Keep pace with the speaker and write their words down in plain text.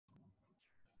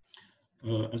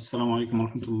السلام عليكم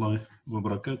ورحمة الله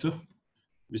وبركاته.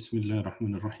 بسم الله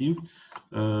الرحمن الرحيم.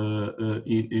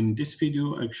 In this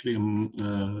video, actually, I'm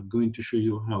going to show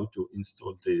you how to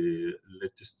install the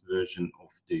latest version of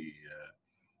the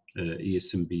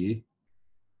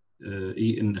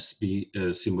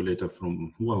eNSP simulator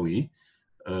from Huawei.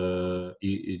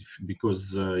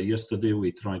 Because yesterday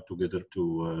we tried together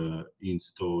to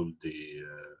install the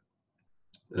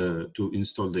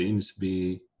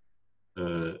eNSP,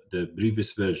 the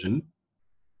previous version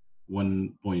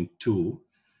 1.2,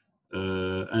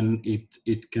 and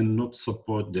it cannot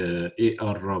support the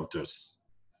AR routers,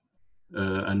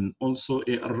 and also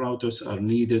AR routers are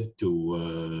needed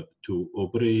to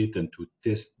operate and to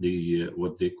test the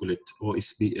what they call it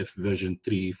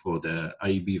OSPFv3 for the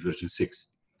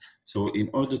IPv6. So in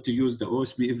order to use the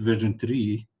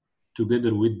OSPFv3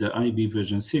 together with the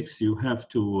IPv6, you have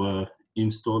to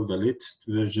install the latest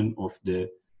version of the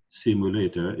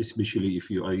simulator, especially if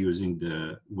you are using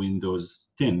the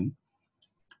Windows 10.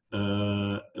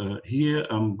 Here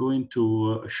I'm going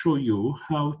to show you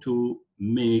how to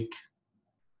make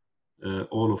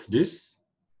all of this,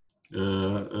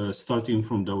 starting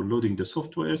from downloading the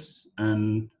softwares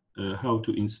and how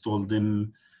to install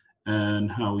them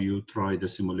and how you try the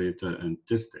simulator and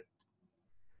test it.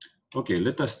 Okay,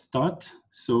 let us start.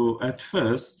 So at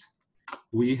first,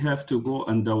 we have to go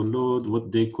and download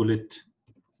what they call it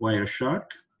Wireshark,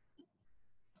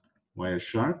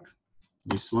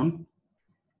 this one.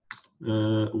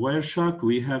 Wireshark,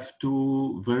 we have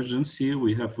two versions here.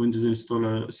 We have Windows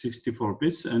Installer 64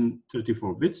 bits and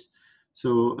 34 bits.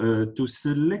 So to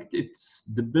select it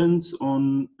depends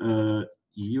on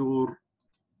your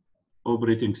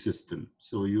operating system.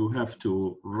 So you have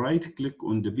to right click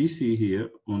on the PC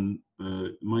here on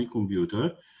my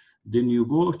computer. Then you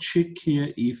go check here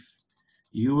if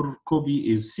your copy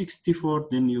is 64,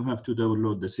 then you have to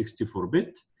download the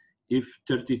 64-bit. If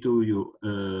 32, you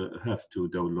have to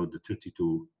download the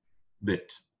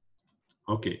 32-bit.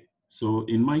 Okay, so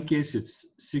in my case,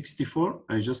 it's 64.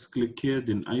 I just click here,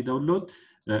 then I download.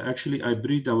 Actually, I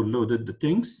pre-downloaded the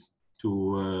things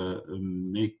to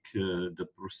make the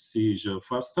procedure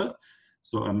faster.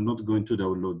 So I'm not going to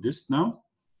download this now.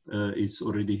 It's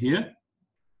already here,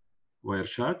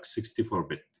 Wireshark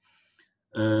 64-bit.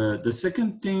 The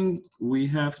second thing, we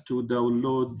have to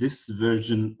download this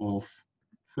version of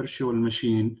virtual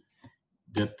machine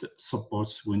that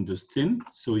supports Windows 10.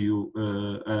 So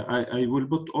I will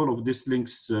put all of these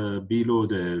links below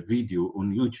the video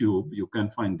on YouTube. You can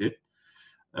find it.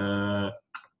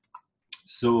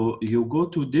 So you go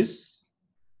to this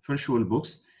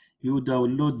VirtualBox, you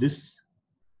download this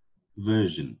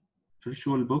version,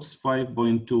 VirtualBox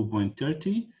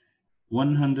 5.2.30,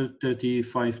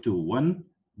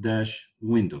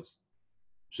 135.1-Windows.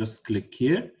 Just click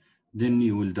here, then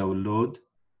you will download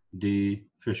the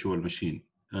virtual machine.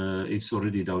 It's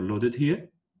already downloaded here,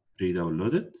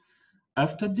 pre-downloaded.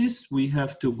 After this, we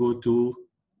have to go to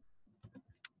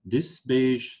this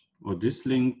page or this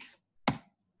link.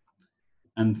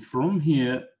 And from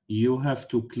here, you have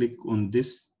to click on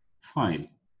this file.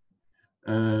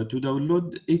 To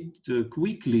download it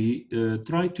quickly,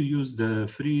 try to use the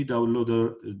free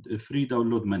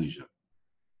download manager.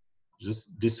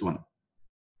 Just this one.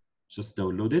 Just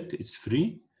download it, it's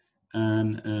free.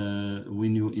 And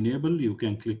when you enable, you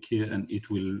can click here and it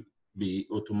will be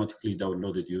automatically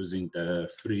downloaded using the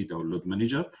free download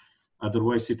manager.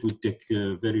 Otherwise, it will take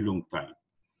a very long time.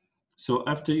 So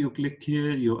after you click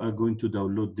here, you are going to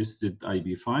download this zip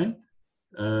file.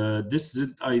 This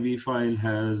zip file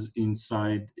has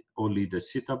inside only the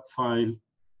setup file,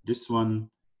 this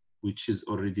one, which is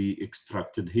already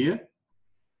extracted here.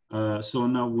 So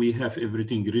now we have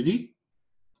everything ready.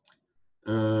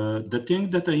 The thing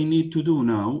that I need to do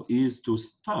now is to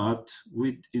start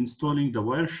with installing the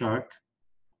Wireshark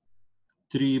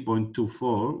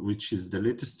 3.24, which is the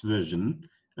latest version.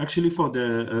 Actually, for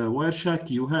the Wireshark,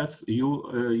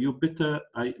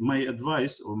 my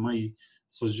advice or my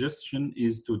suggestion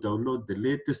is to download the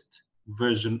latest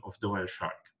version of the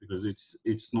Wireshark, because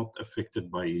it's not affected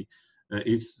by,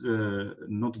 it's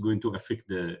not going to affect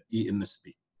the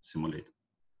eNSP simulator.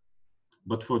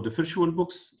 But for the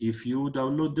VirtualBox, if you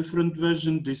download different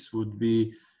version, this would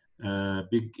be a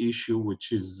big issue,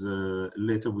 which is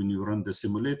later when you run the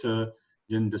simulator,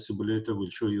 then the simulator will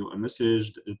show you a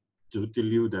message to tell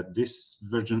you that this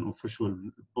version of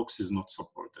VirtualBox is not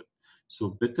supported. So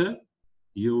better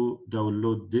you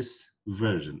download this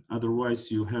version. Otherwise,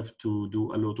 you have to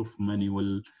do a lot of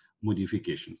manual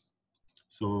modifications.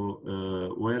 So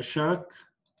Wireshark,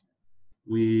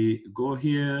 we go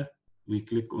here. We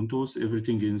click on tools,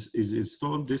 everything is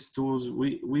installed. These tools,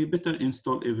 we better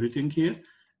install everything here.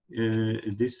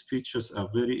 These features are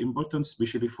very important,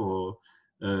 especially for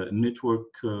network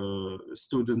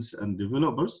students and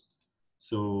developers.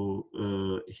 So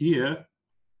here,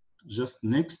 just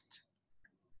next,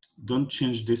 don't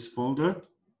change this folder.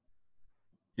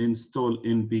 Install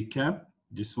nbcap,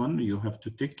 this one, you have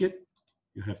to tick it.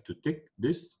 You have to tick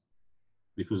this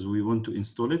because we want to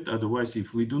install it. Otherwise,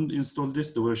 if we don't install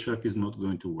this, the Wireshark is not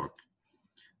going to work.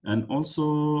 And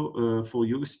also for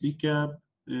USB cab,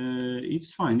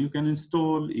 it's fine. You can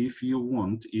install if you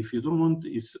want. If you don't want,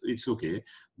 it's okay.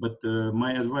 But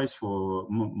my advice for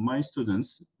my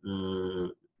students,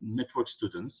 network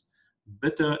students,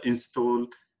 better install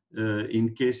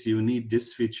in case you need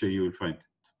this feature, you will find it.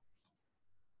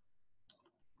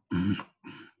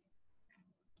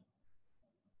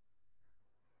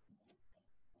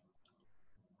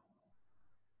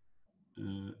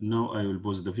 Now I will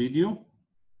pause the video.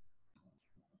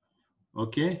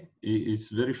 Okay, it's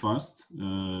very fast.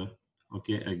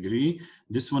 Okay, agree.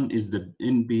 This one is the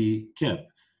NB cap.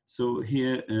 So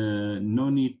here, no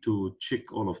need to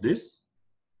check all of this.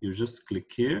 You just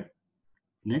click here,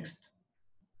 next.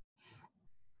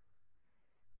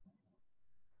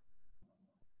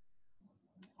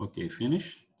 Okay,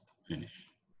 finish, finish.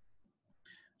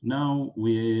 Now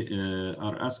we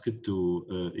are asked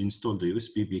to install the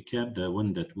USB cap, the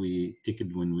one that we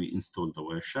ticked when we installed the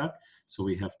Wireshark. So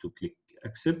we have to click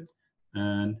accept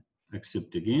and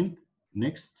accept again.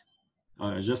 Next,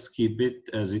 just keep it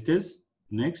as it is.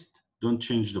 Next, don't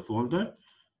change the folder.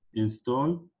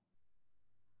 Install,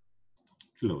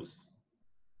 close.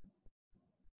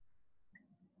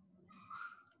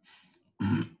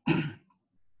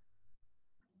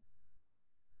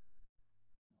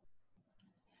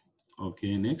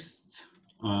 Okay, next.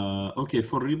 Okay,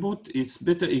 for reboot, it's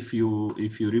better if you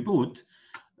reboot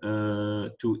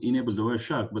to enable the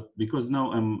Wireshark, but because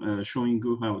now I'm showing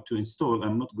you how to install,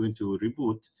 I'm not going to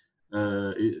reboot,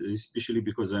 especially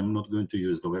because I'm not going to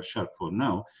use the Wireshark for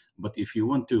now. But if you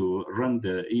want to run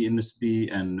the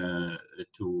eNSP and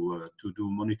to do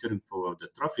monitoring for the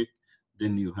traffic,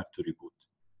 then you have to reboot.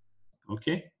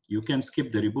 Okay, you can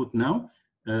skip the reboot now.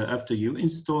 After you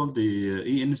install the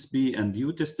eNSP and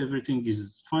you test everything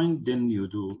is fine, then you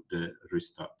do the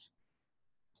restart.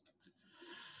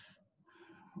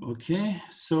 Okay,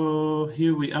 so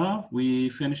here we are. We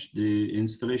finished the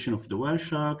installation of the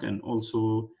Wireshark and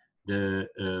also the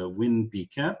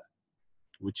WinBcap,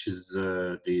 which is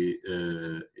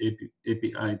the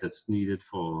API that's needed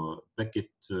for packet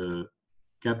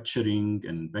capturing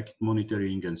and packet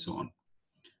monitoring and so on.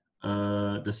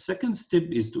 The second step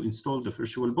is to install the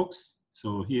VirtualBox.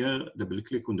 So here, double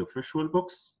click on the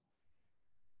VirtualBox.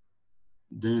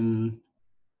 Then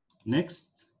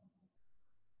next.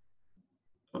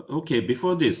 Okay,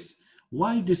 before this,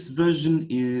 why this version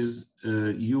is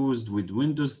used with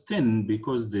Windows 10?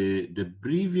 Because the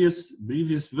previous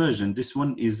version, this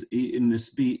one is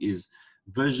eNSP, is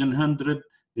version 100,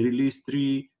 release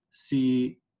 3,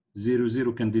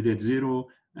 C00 candidate 0,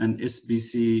 and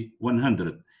SBC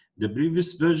 100. The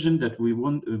previous version that we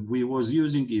was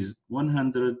using is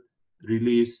 100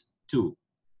 release 2.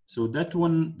 So that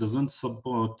one doesn't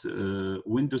support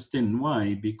Windows 10.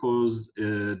 Why? Because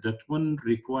that one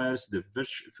requires the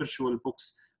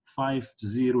VirtualBox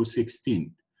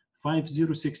 5016.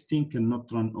 5016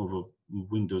 cannot run over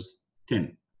Windows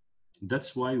 10.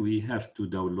 That's why we have to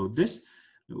download this,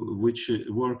 which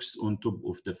works on top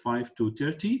of the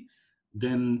 5230.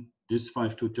 Then this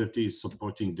 5230 is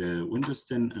supporting the Windows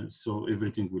 10, and so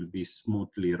everything will be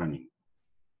smoothly running.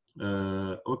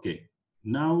 Okay.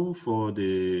 Now for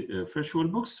the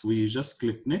VirtualBox, we just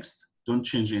click next. Don't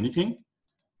change anything.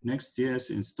 Next, yes,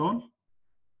 install.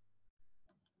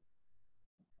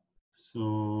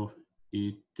 So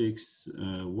it takes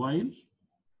a while,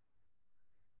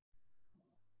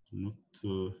 not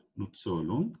so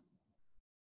long.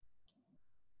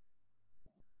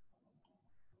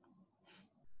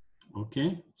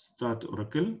 Okay, start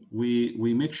Oracle.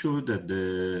 We make sure that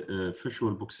the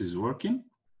VirtualBox is working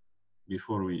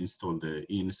before we install the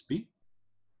eNSP.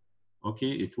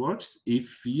 Okay, it works.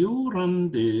 If you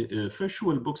run the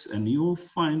VirtualBox and you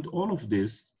find all of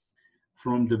this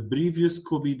from the previous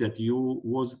copy that you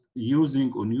was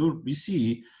using on your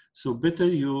PC, so better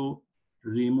you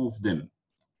remove them.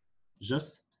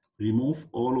 Just remove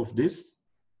all of this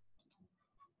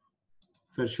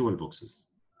VirtualBoxes.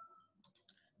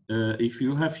 If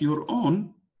you have your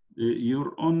own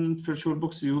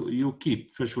VirtualBox, you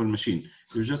keep virtual machine.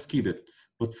 You just keep it.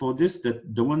 But for this,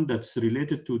 the one that's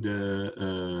related to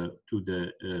the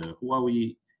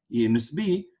Huawei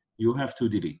eNSP, you have to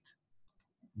delete.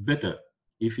 better.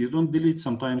 If you don't delete,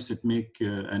 sometimes it make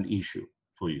an issue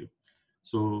for you.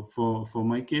 So for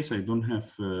my case, I don't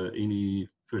have any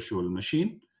virtual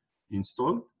machine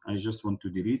installed. I just want to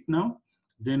delete now.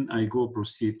 Then I go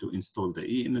proceed to install the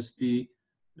eNSP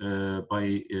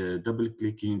by double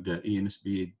clicking the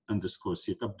eNSP underscore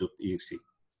setup.exe.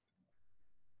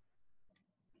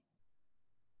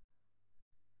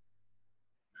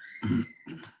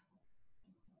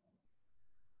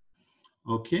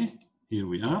 Okay, here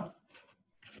we are.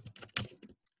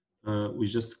 We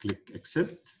just click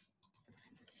accept,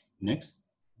 next,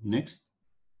 next.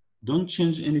 Don't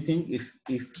change anything.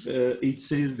 If it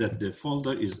says that the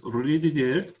folder is already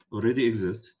there, already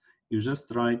exists, you just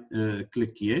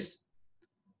click yes,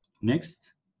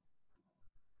 next,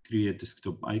 create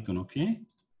desktop icon, okay.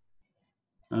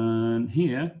 And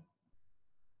here,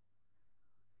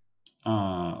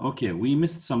 okay, we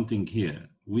missed something here.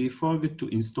 We forgot to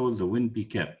install the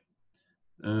WinPcap.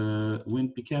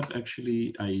 WinPcap,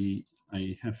 actually, I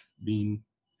have been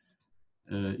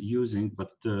using,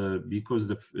 but because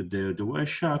the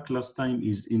Wireshark last time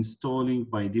is installing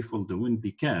by default the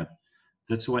WinPcap,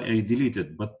 that's why I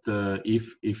deleted. But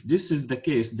if this is the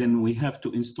case, then we have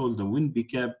to install the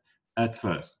WinPcap at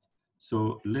first.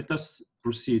 So let us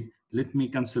proceed. Let me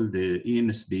cancel the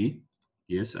eNSP.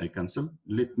 Yes, I cancel.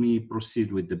 Let me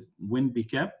proceed with the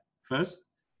WinPcap first.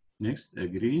 Next,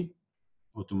 agree.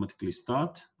 Automatically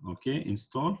start. Okay,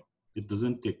 install. It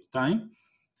doesn't take time.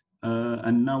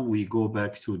 And now we go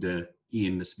back to the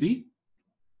eNSP.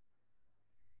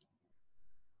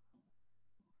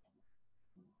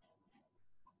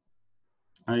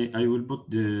 I will put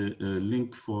the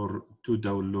link to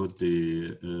download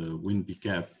the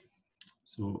WinPcap.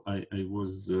 So I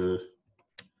was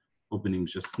opening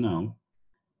just now.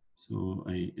 So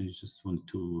I just want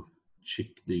to check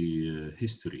the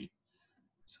history.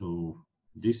 So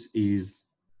this is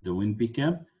the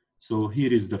WinPcap. So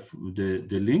here is the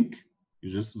link.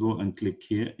 You just go and click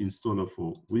here, installer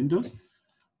for Windows.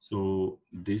 So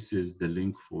this is the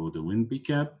link for the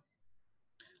WinPcap.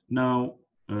 Now,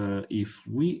 if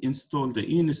we install the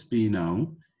eNSP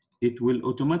now, it will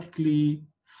automatically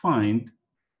find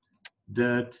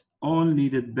that all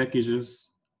needed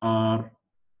packages are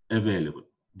available,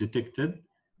 detected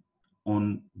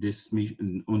on this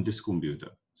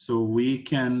computer. So we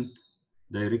can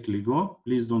directly go.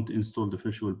 Please don't install the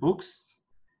VirtualBox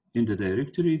in the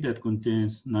directory that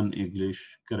contains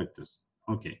non-English characters.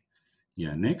 Okay,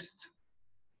 yeah, next,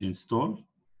 install.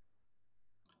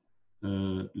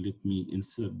 Let me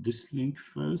insert this link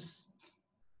first.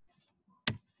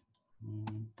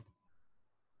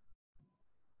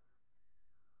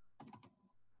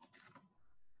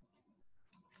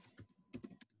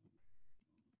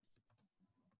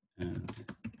 And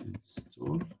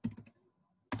install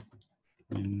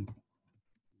WinPcap.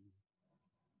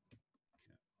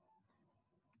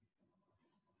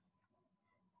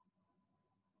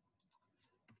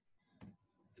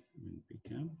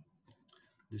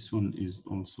 This one is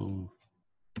also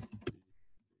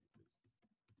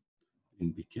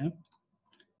WinPcap,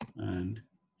 and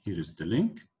here is the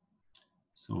link.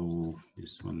 So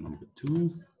this one, number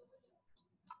 2,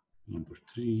 number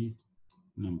 3,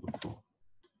 number 4.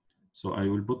 So I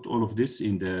will put all of this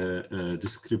in the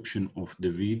description of the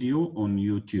video on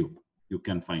YouTube. You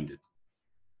can find it.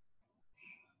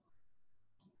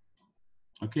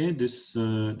 Okay, this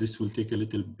will take a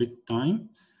little bit time.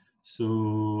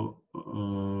 So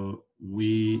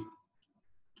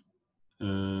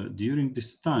during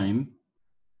this time,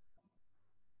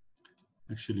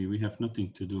 actually we have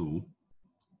nothing to do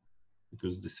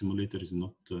because the simulator is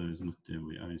not there.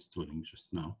 We are installing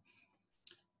just now.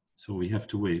 So we have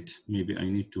to wait. Maybe I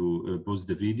need to pause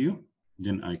the video,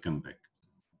 then I come back.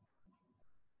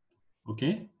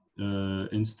 Okay,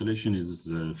 installation is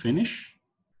finished.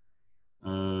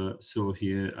 So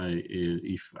here,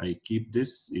 if I keep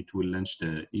this, it will launch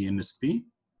the eNSP.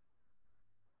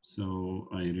 So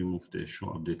I remove the show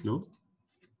update log.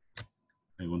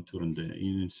 I want to run the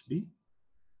eNSP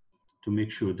to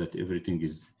make sure that everything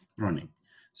is running.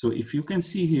 So if you can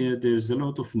see here, there's a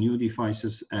lot of new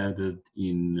devices added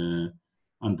in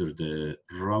under the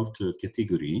router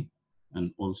category,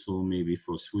 and also maybe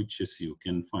for switches, you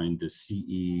can find the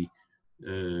CE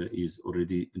is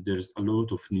already, there's a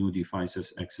lot of new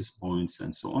devices, access points,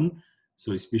 and so on.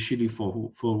 So especially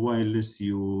for wireless,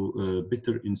 you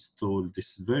better install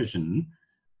this version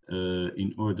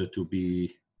in order to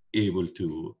be able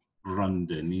to run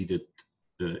the needed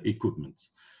equipment.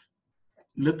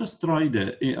 Let us try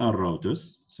the AR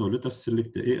routers. So let us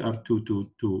select the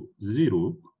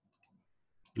AR2220.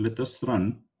 Let us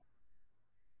run.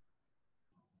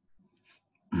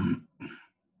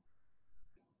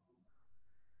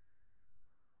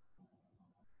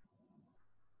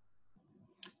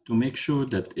 To make sure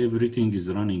that everything is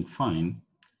running fine,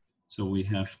 so we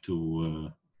have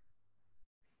to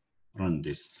run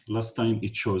this. Last time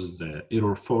it shows the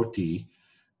error 40.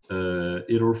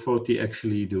 Error 40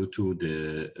 actually due to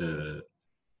the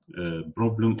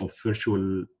problem of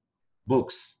VirtualBox,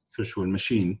 virtual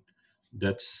machine,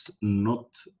 that's not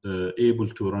able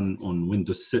to run on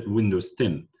Windows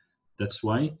 10. That's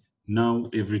why now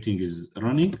everything is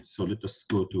running. So let us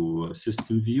go to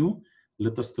system view.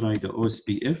 Let us try the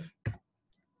OSPF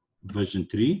version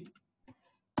 3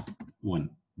 1.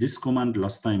 This command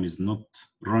last time is not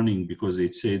running because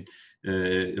it said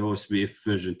OSPF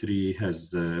version 3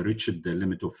 has reached the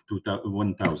limit of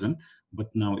 1000, but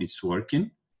now it's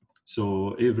working.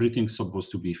 So everything's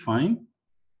supposed to be fine.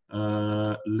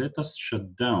 Let us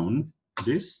shut down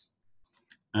this.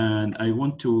 And I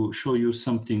want to show you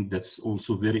something that's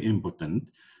also very important.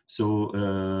 So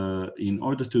in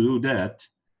order to do that,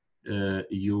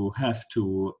 you have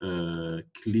to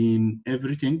clean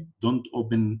everything. Don't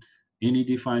open any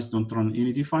device, don't run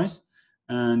any device,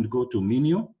 and go to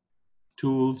menu,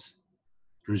 tools,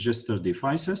 register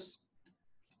devices.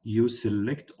 You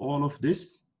select all of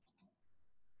this,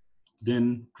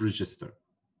 then register.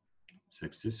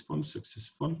 Successful,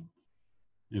 successful.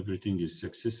 Everything is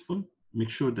successful. Make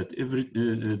sure that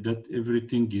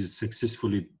everything is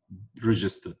successfully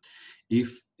registered.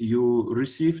 If you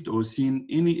received or seen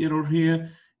any error here,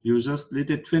 you just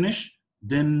let it finish.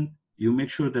 Then you make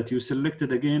sure that you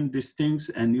selected again these things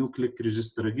and you click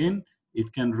register again.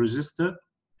 It can register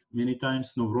many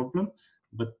times, no problem.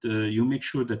 But you make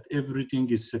sure that everything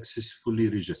is successfully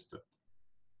registered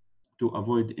to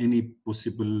avoid any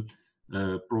possible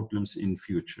problems in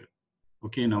future.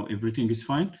 Okay, now everything is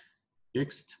fine.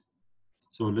 Next.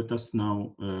 So let us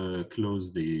now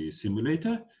close the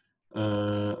simulator.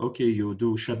 Okay, you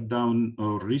do shut down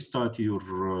or restart your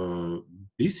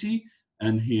PC,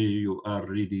 and here you are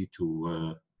ready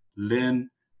to learn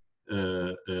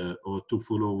or to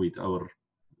follow with our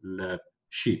lab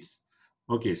sheets.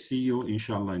 Okay, see you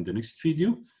inshallah in the next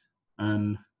video,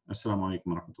 and assalamu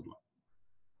alaikum wa rahmatullah.